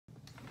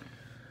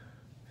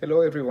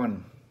Hello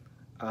everyone.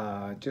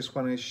 Just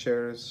want to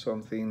share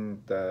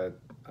something that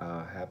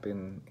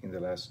happened in the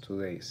last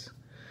 2 days.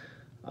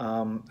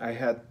 I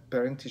had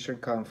parent-teacher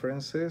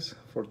conferences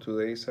for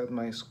 2 days at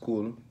my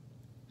school,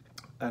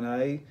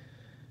 and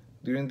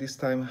during this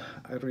time,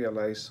 I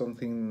realized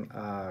something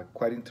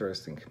quite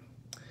interesting.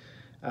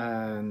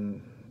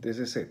 And this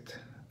is it.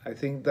 I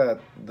think that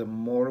the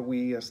more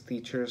we as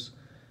teachers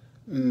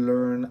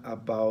learn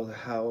about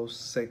how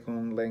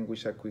second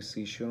language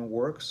acquisition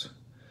works,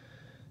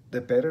 the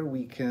better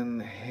we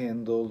can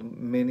handle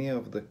many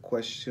of the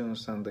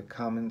questions and the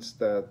comments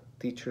that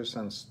teachers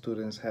and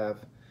students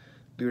have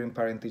during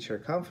parent-teacher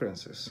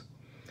conferences.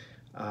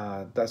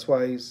 That's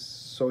why it's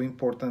so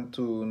important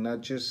to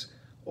not just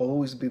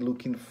always be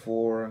looking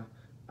for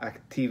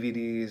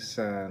activities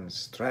and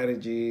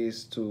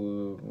strategies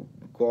to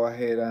go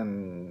ahead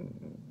and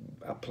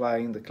apply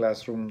in the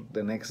classroom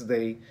the next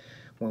day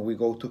when we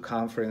go to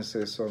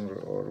conferences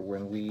or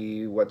when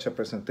we watch a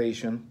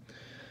presentation,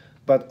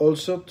 but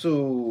also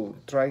to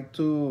try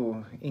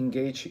to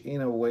engage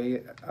in a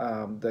way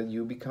that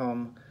you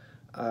become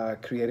a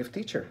creative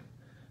teacher.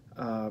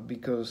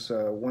 Because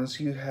once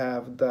you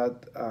have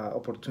that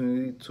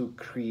opportunity to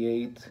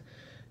create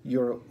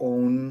your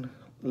own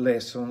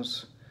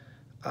lessons,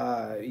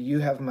 you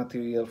have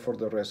material for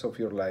the rest of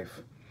your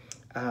life.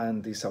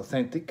 And it's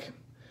authentic,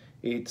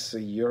 it's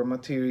your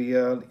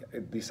material,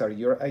 these are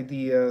your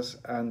ideas,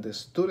 and the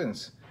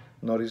students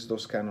notice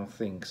those kind of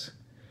things.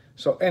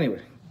 So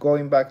anyway,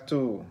 going back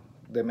to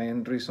the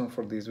main reason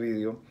for this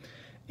video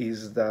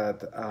is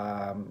that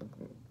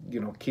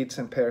kids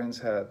and parents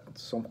had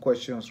some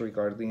questions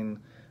regarding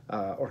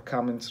or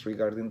comments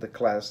regarding the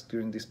class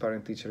during these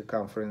parent-teacher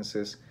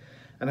conferences,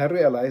 and I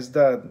realized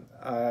that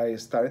I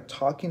started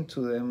talking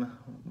to them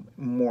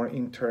more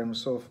in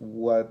terms of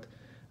what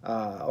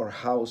or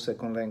how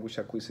second language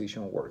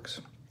acquisition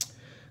works.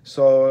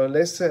 So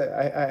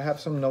I have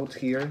some notes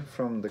here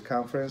from the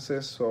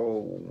conferences.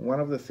 So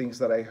one of the things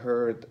that I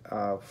heard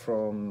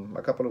from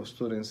a couple of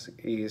students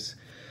is,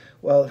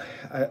 well,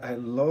 I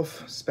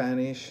love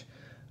Spanish,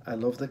 I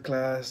love the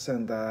class,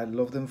 and I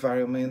love the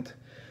environment,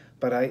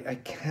 but I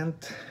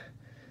can't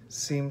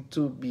seem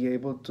to be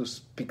able to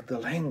speak the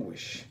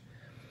language.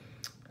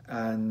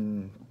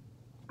 And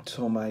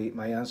so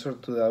my answer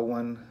to that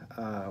one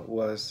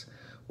was,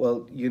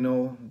 well, you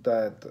know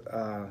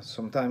that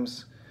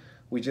sometimes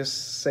we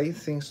just say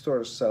things to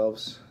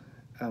ourselves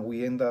and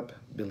we end up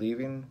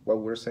believing what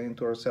we're saying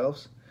to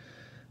ourselves.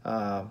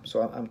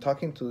 So I'm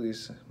talking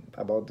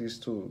about this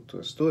to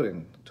a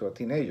student, to a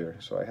teenager.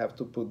 So I have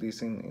to put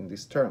this in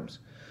these terms.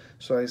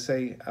 So I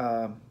say,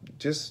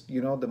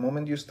 the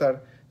moment you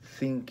start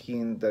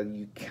thinking that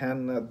you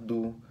cannot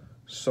do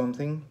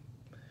something,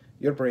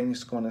 your brain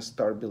is gonna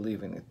start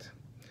believing it.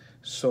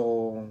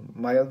 So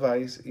my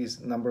advice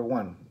is, number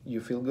one,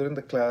 you feel good in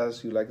the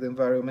class, you like the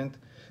environment,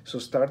 so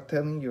start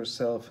telling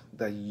yourself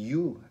that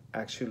you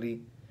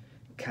actually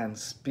can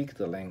speak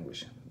the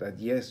language, that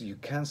yes, you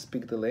can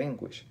speak the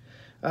language.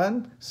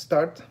 And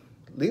start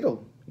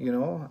little,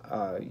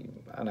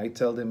 and I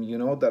tell them,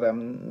 that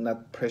I'm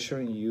not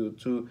pressuring you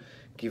to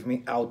give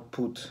me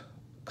output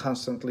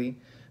constantly,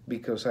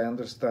 because I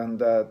understand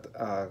that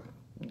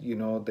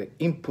the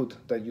input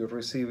that you're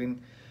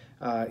receiving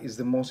is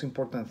the most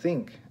important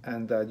thing,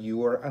 and that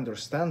you are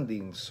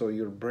understanding, so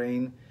your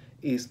brain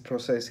is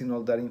processing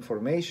all that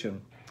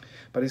information.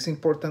 But it's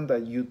important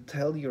that you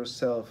tell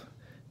yourself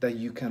that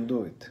you can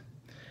do it.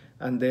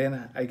 And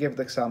then I gave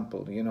the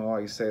example,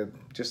 I said,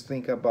 just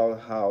think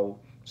about how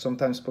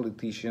sometimes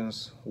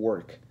politicians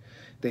work.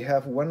 They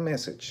have one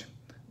message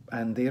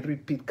and they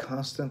repeat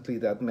constantly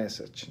that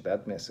message.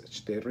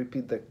 They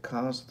repeat that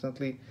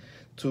constantly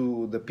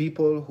to the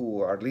people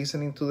who are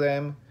listening to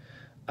them,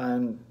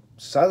 and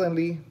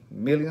suddenly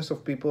millions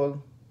of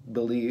people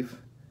believe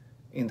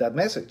in that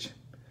message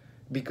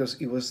because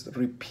it was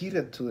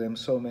repeated to them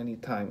so many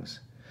times.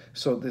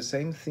 So the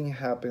same thing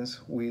happens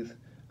with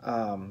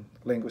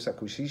language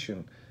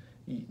acquisition.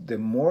 The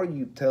more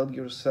you tell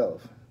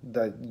yourself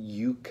that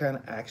you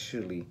can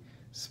actually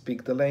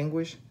speak the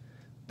language,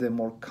 the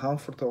more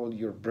comfortable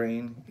your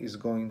brain is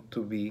going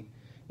to be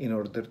in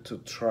order to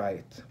try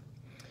it.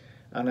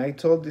 And I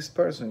told this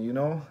person,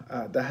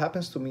 that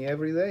happens to me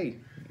every day.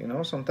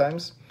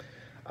 Sometimes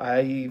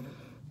I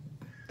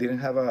didn't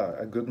have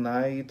a good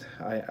night,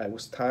 I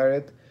was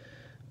tired,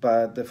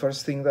 but the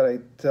first thing that I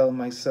tell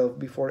myself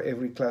before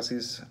every class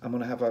is, I'm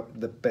going to have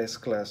the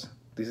best class.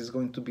 This is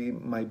going to be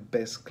my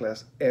best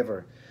class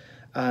ever.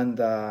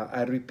 And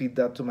I repeat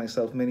that to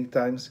myself many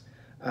times,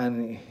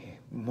 and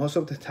most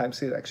of the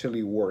times it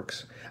actually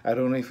works. I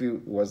don't know if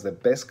it was the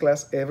best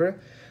class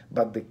ever,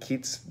 but the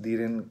kids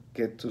didn't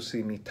get to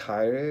see me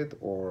tired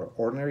or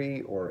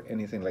ordinary or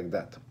anything like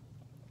that.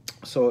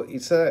 So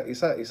it's a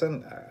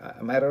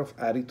matter of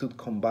attitude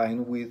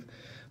combined with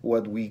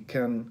what we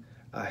can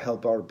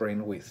help our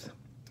brain with.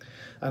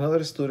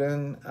 Another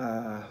student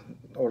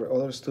or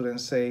other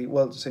students say,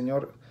 well,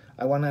 Señor,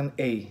 I want an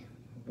A,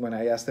 when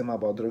I ask them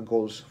about their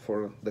goals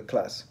for the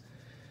class.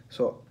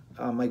 So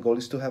my goal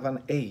is to have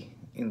an A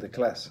in the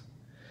class.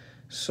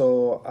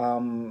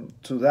 So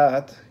to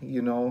that,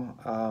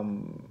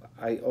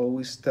 I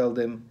always tell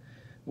them,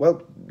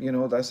 well,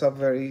 that's a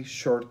very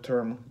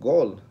short-term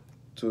goal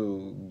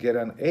to get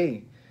an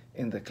A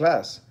in the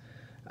class.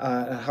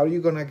 How are you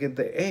gonna get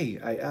the A?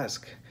 I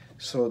ask.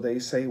 So they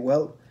say,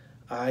 well,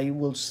 I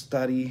will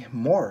study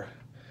more.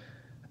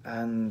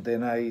 And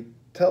then I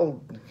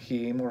tell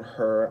him or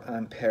her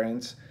and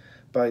parents,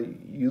 but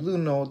you do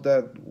know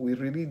that we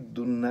really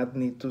do not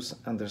need to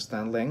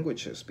understand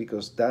languages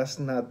because that's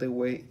not the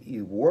way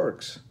it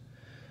works.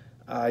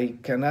 I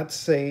cannot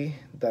say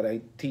that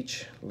I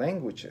teach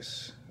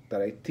languages,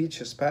 that I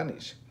teach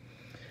Spanish.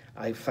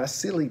 I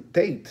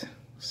facilitate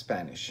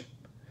Spanish.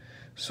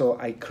 So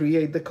I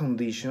create the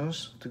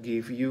conditions to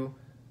give you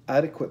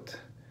adequate,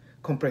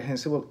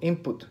 comprehensible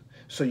input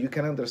so you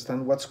can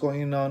understand what's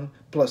going on,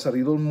 plus a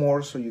little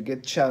more so you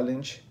get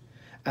challenged,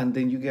 and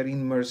then you get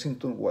immersed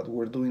into what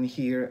we're doing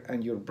here,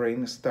 and your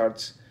brain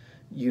starts,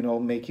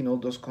 making all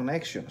those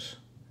connections.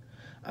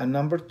 And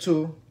number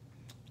two,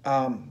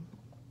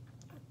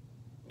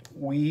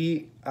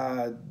 we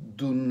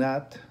do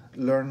not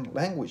learn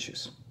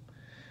languages.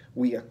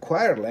 We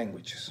acquire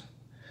languages.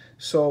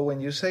 So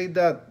when you say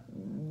that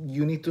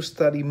you need to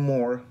study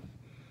more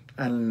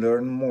and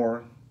learn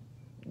more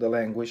the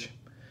language,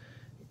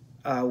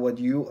 what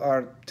you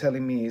are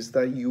telling me is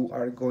that you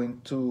are going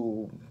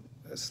to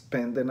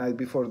spend the night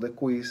before the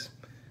quiz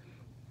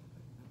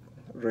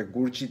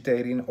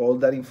regurgitating all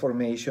that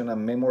information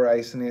and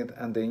memorizing it,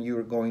 and then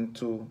you're going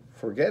to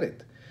forget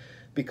it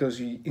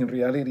because in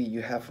reality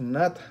you have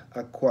not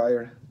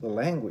acquired the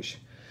language.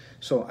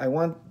 So I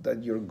want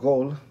that your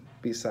goal,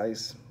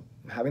 besides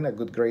having a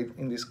good grade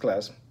in this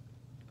class,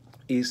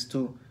 is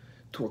to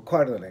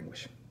acquire the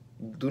language.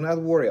 Do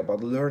not worry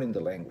about learning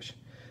the language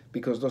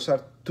because those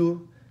are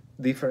two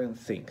different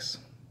things.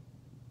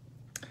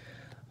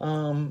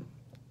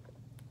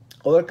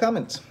 Other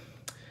comments.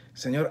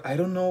 Señor, I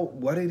don't know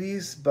what it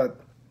is,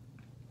 but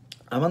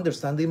I'm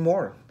understanding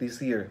more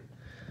this year.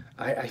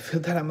 I feel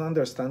that I'm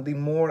understanding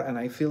more, and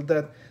I feel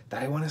that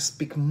I want to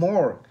speak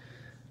more.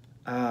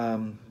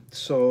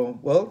 So,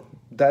 well,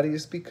 that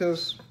is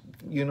because,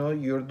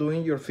 you're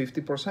doing your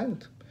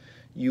 50%.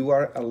 You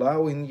are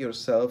allowing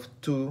yourself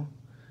to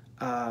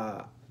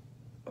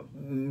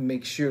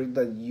make sure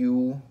that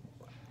you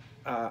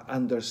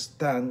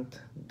understand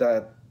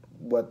that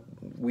what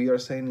we are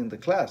saying in the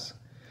class.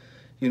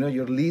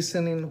 You're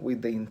listening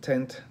with the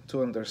intent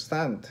to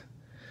understand,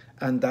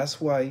 and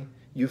that's why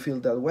you feel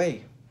that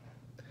way.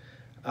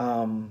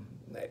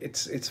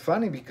 It's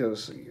funny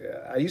because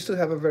I used to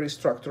have a very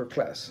structured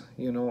class,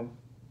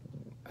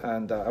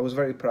 and I was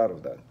very proud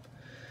of that.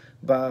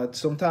 But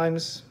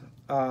sometimes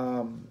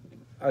a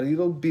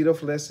little bit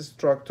of less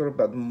structure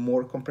but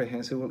more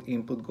comprehensible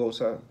input goes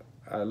a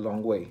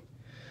long way.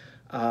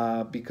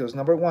 Because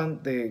number one,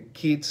 the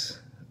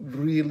kids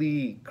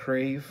really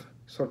crave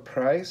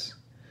surprise,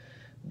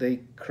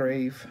 they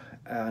crave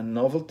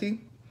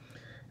novelty,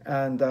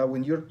 and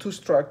when you're too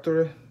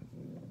structured,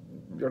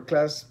 your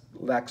class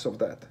lacks of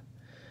that.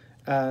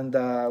 And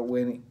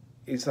when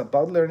it's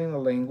about learning a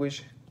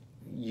language,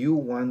 you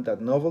want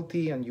that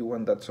novelty and you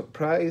want that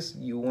surprise,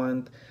 you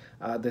want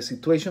the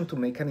situation to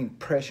make an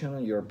impression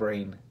on your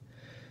brain.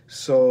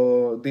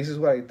 So this is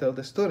what I tell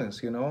the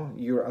students,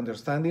 you're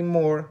understanding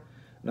more,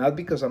 not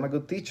because I'm a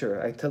good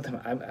teacher. I tell them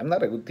I'm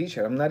not a good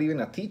teacher. I'm not even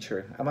a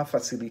teacher. I'm a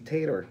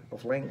facilitator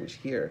of language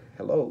here.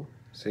 Hello,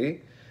 see?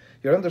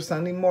 You're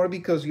understanding more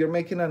because you're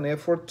making an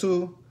effort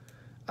to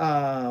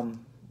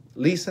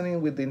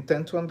listening with the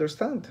intent to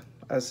understand.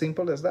 As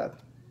simple as that,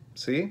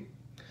 see?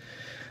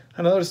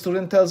 Another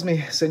student tells me,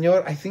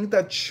 Señor, I think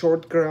that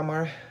short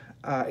grammar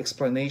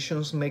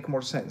explanations make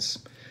more sense.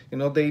 They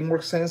make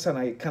more sense and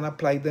I can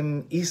apply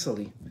them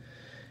easily.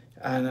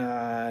 And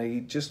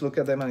I just look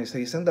at them and I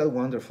say, isn't that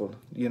wonderful?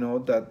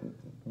 That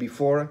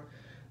before,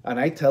 and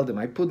I tell them,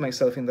 I put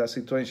myself in that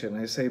situation.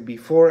 I say,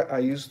 before I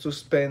used to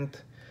spend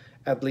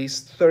at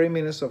least 30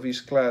 minutes of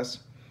each class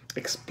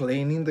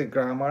explaining the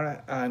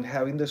grammar and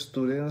having the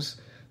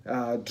students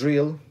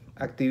drill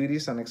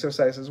activities and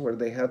exercises where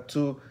they had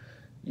to,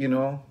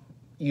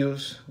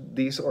 use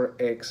this or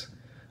X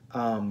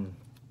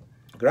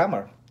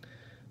grammar.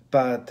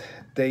 But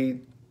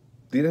they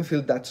didn't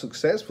feel that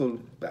successful.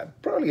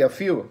 Probably a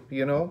few,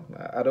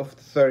 out of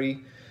 30,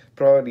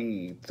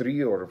 probably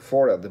 3 or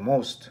 4 at the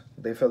most.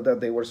 They felt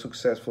that they were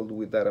successful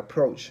with that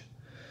approach.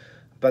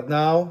 But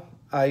now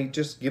I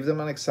just give them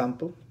an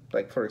example.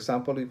 Like, for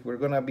example, if we're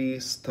going to be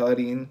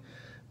studying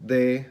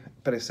the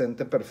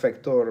presente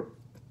perfecto or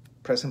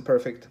present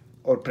perfect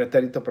or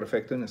pretérito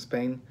perfecto in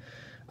Spain,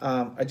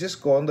 I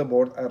just go on the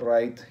board and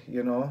write,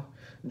 yo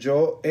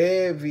he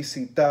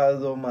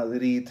visitado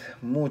Madrid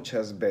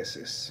muchas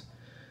veces.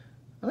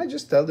 And I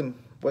just tell them,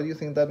 what do you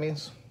think that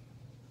means?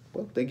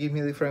 Well, they give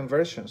me different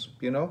versions,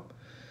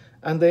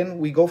 and then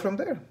we go from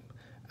there.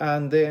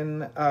 And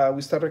then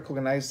we start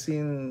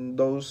recognizing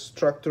those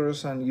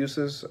structures and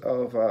uses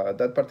of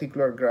that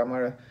particular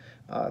grammar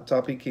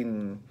topic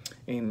in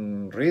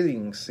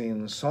readings,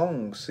 in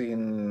songs,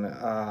 in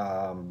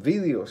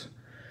videos.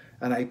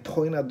 And I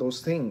point at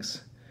those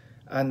things.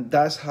 And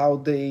that's how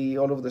they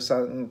all of a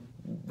sudden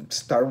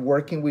start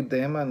working with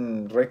them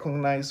and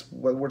recognize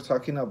what we're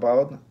talking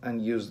about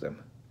and use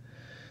them.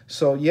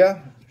 So yeah,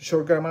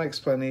 short grammar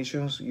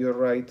explanations, you're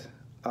right.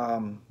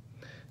 Um,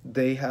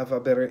 they have a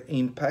better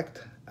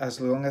impact as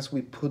long as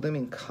we put them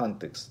in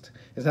context.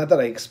 It's not that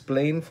I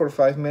explain for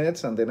 5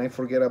 minutes and then I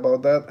forget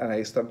about that and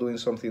I start doing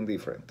something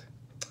different.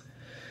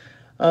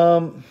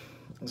 Um,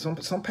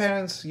 some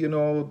parents,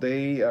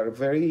 they are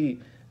very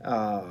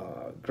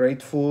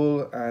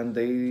grateful and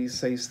they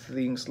say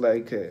things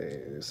like,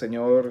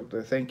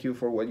 "Señor, thank you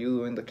for what you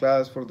do in the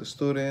class for the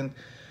student."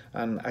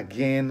 And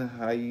again,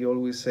 I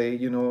always say,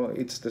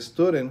 it's the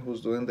student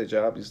who's doing the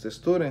job, it's the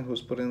student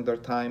who's putting their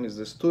time, it's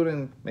the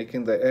student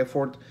making the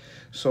effort.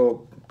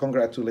 So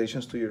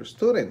congratulations to your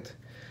student.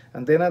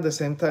 And then at the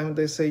same time,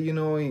 they say,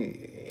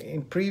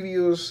 in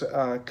previous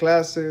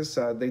classes,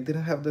 they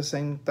didn't have the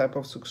same type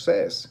of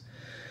success.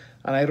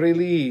 And I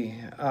really,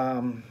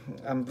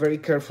 I'm very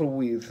careful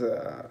with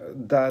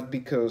that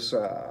because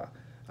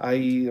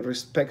I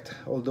respect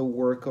all the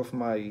work of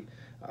my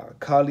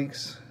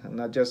colleagues,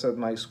 not just at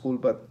my school,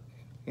 but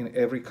in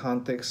every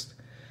context.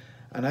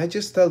 And I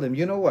just tell them,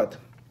 you know what?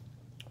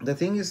 The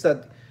thing is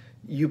that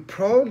you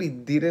probably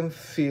didn't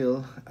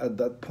feel at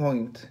that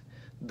point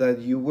that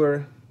you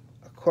were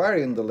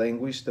acquiring the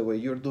language the way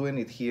you're doing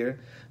it here,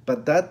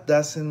 but that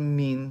doesn't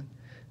mean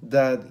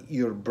that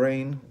your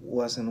brain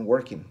wasn't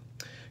working.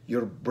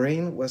 Your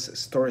brain was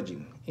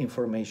storing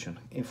information,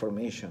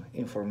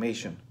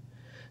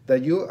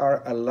 that you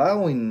are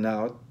allowing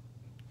now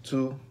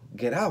to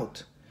get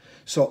out.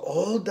 So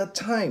all the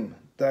time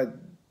that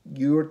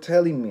you're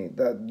telling me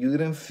that you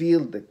didn't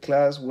feel the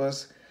class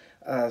was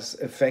as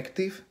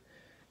effective,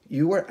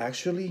 you were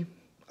actually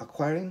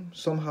acquiring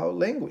somehow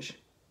language,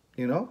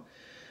 you know?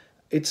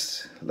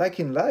 It's like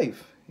in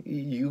life.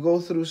 You go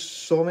through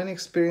so many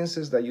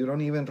experiences that you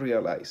don't even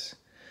realize.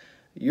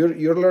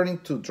 You're learning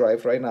to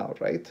drive right now,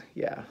 right?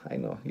 Yeah, I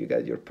know. You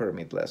got your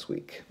permit last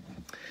week.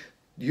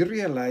 You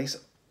realize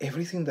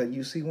everything that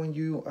you see when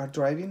you are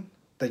driving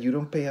that you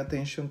don't pay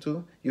attention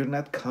to. You're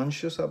not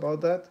conscious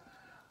about that.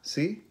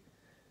 See?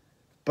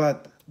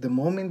 But the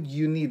moment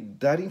you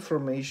need that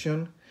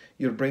information,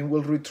 your brain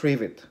will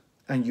retrieve it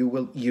and you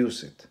will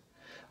use it.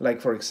 Like,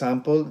 for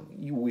example,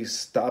 we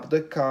stop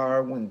the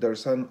car when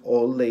there's an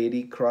old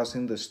lady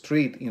crossing the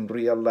street in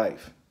real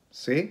life.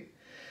 See?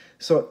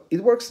 So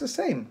it works the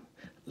same.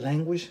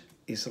 Language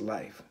is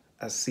life,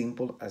 as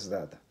simple as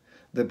that.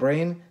 The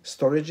brain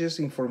storages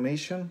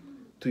information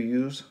to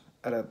use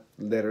at a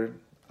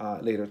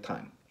later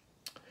time.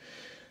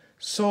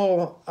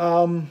 So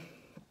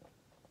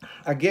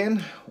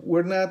again,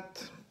 we're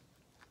not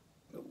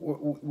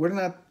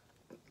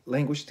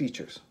language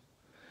teachers,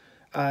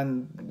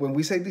 and when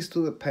we say this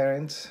to the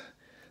parents,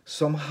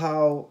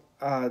 somehow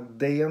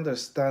they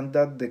understand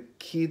that the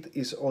kid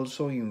is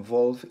also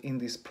involved in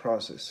this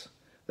process.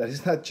 That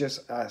is not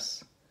just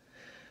us.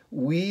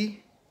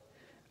 We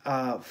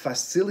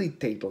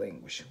facilitate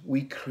language.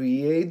 We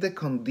create the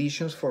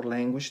conditions for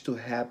language to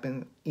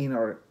happen in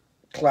our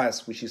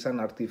class, which is an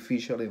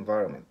artificial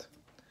environment.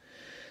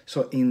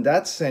 So in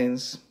that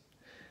sense,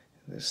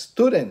 the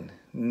student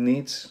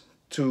needs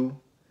to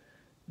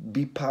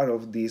be part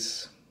of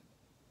this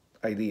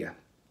idea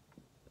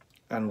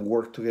and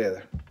work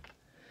together.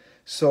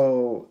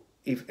 So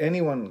if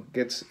anyone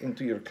gets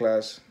into your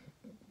class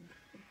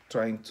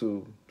trying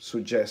to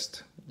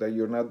suggest that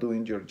you're not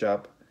doing your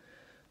job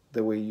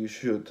the way you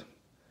should,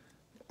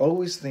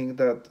 always think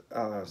that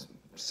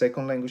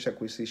second language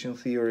acquisition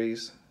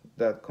theories,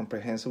 that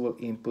comprehensible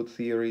input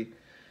theory,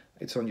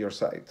 it's on your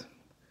side.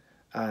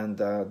 And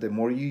the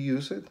more you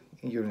use it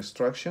in your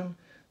instruction,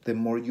 the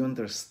more you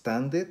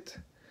understand it,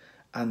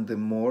 and the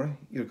more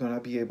you're going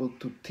to be able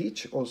to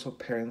teach also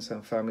parents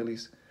and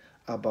families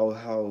about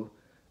how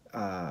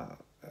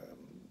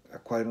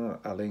acquiring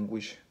a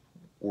language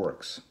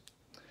works.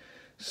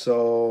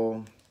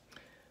 So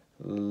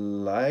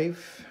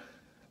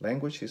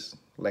language is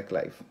like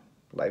life.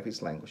 Life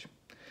is language.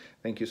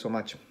 Thank you so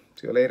much.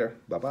 See you later.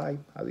 Bye-bye.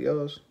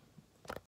 Adios.